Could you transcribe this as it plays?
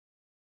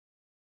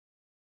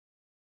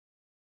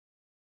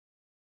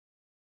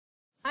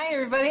Hi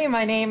everybody,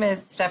 my name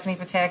is Stephanie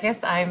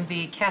Patakis. I'm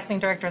the casting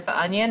director at The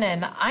Onion,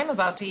 and I'm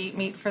about to eat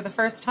meat for the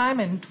first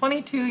time in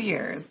 22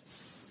 years.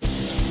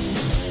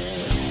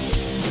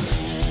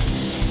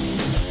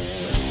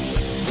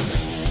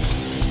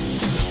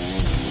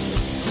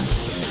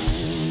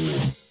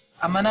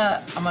 I'm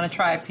gonna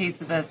try a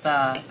piece of this,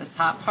 the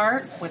top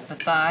part with the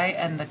thigh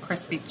and the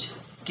crispy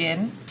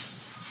skin.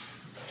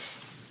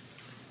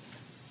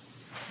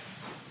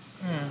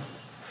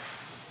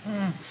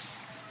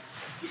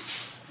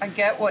 I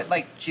get what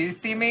like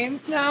juicy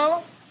means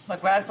now.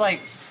 Like that's like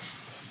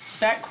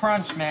that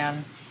crunch,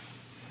 man.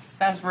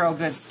 That's real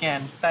good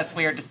skin. That's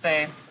weird to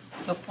say.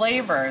 The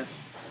flavors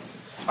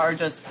are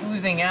just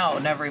oozing out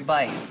in every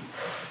bite.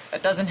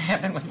 That doesn't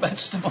happen with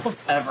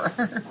vegetables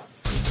ever.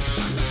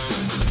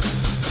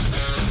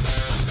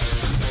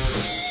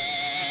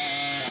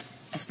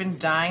 I've been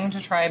dying to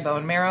try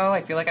bone marrow.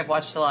 I feel like I've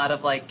watched a lot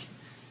of like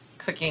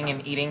cooking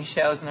and eating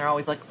shows, and they're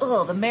always like,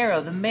 oh, the marrow,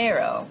 the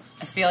marrow.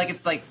 I feel like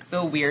it's like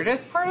the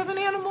weirdest part of an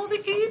animal to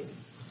eat.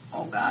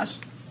 Oh gosh.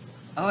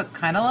 Oh, it's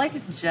kind of like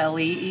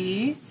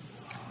jelly-y.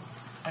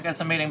 I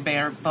guess I'm eating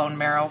bone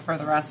marrow for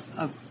the rest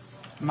of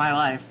my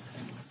life.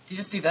 Do you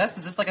just do this?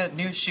 Is this like a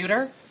new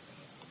shooter?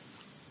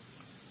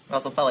 I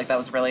also felt like that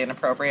was really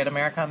inappropriate,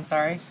 America. I'm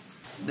sorry.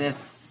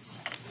 This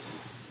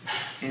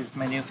is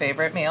my new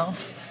favorite meal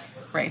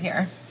right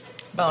here.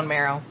 Bone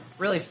marrow.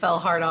 Really fell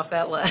hard off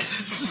that ledge.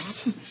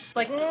 It's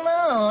like,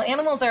 no,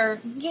 animals you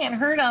can't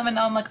hurt them. And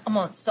now I'm like, I'm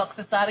gonna suck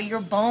this out of your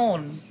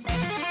bone.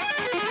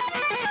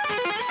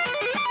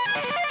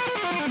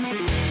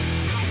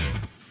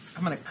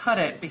 I'm gonna cut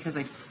it because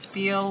I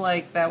feel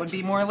like that would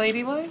be more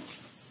ladylike.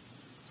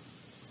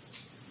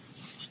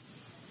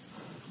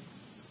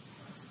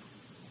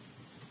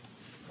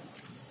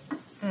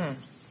 I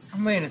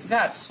mean, it's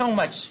got so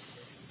much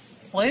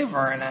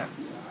flavor in it.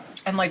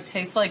 And like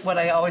tastes like what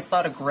I always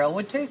thought a grill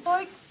would taste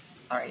like.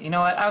 All right, you know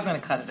what? I was going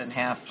to cut it in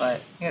half,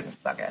 but you guys can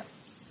suck it.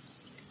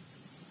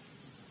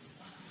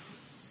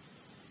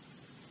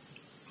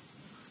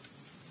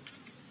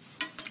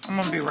 I'm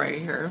going to be right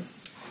here.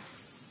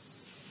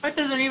 That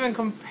doesn't even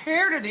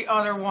compare to the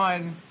other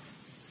one.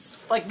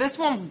 Like, this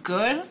one's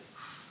good,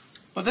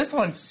 but this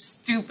one's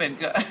stupid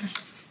good.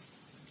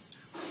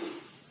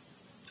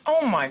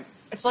 Oh my,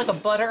 it's like a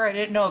butter I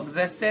didn't know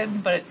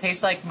existed, but it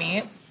tastes like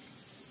meat.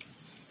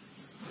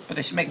 But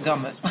they should make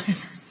gum this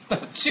flavor, so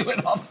I chew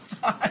it all the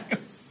time.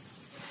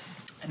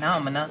 And now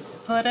I'm gonna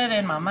put it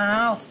in my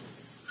mouth.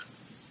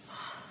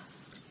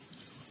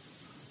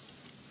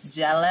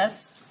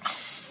 Jealous?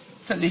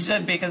 Because you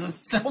should be, because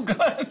it's so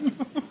good.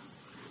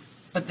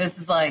 But this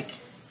is like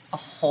a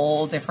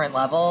whole different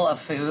level of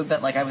food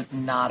that like I was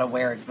not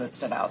aware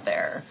existed out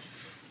there.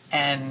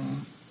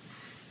 And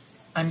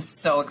I'm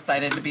so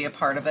excited to be a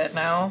part of it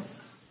now.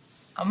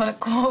 I'm gonna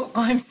quote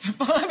Gwen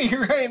Stefani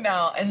right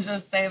now and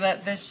just say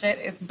that this shit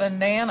is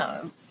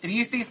bananas. If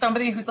you see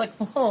somebody who's like,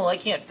 oh, I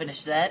can't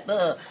finish that,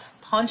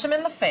 punch them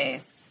in the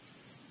face,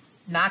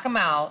 knock them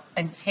out,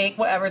 and take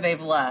whatever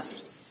they've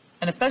left.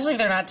 And especially if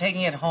they're not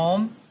taking it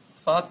home,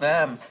 fuck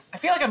them. I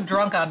feel like I'm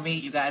drunk on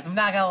meat, you guys. I'm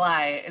not gonna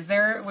lie.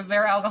 Was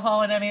there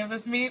alcohol in any of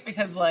this meat?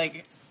 Because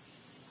like,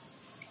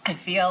 I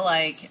feel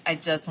like I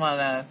just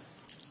wanna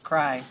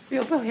cry. I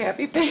feel so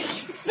happy. Thank you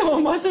so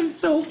much. I'm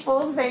so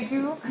full. Thank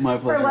you My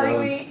pleasure, for letting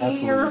Rose. me Absolutely.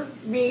 eat your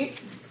meat.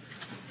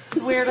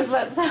 As weird as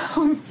that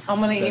sounds. I'm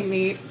gonna eat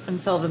meat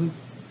until the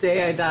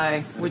day I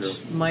die,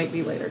 which might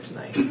be later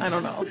tonight. I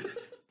don't know.